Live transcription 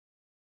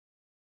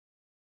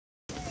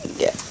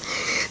Yeah.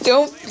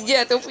 Don't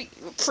be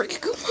freaking.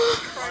 Come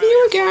on,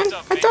 you again.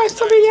 I thought it was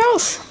somebody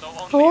else.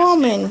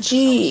 Woman,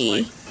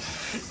 gee.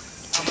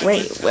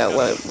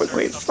 We're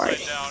great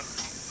fight.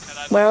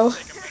 Well,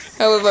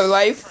 I live my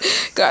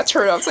life. Got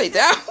turned upside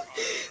down.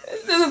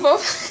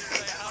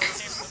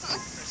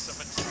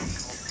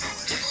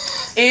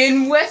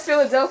 In West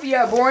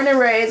Philadelphia, born and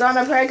raised on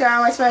a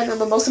playground, I spent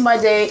most of my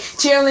day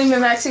chilling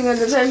and relaxing in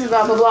the detention,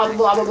 blah blah blah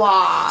blah blah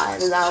blah,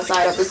 and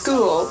outside of the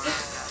school.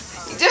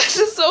 This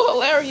is so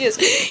hilarious.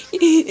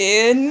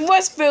 In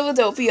West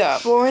Philadelphia,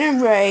 born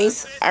and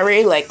raised, I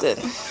really like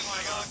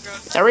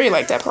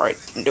that part.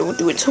 Don't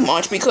do it too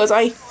much because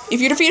if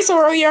you defeat us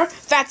earlier,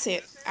 that's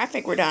it. I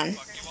think we're done.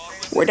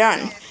 We're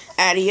done.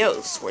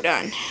 Adios. We're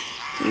done.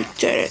 You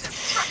did it.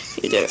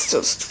 You did it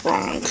so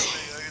strong.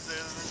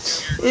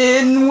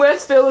 In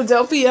West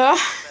Philadelphia,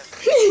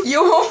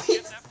 you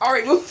homies.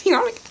 Alright, moving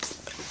on.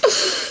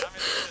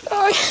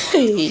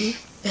 Okay.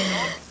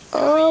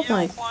 Oh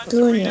my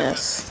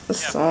goodness. The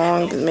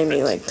song made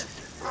me like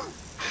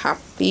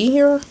happy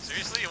here.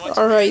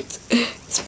 Alright.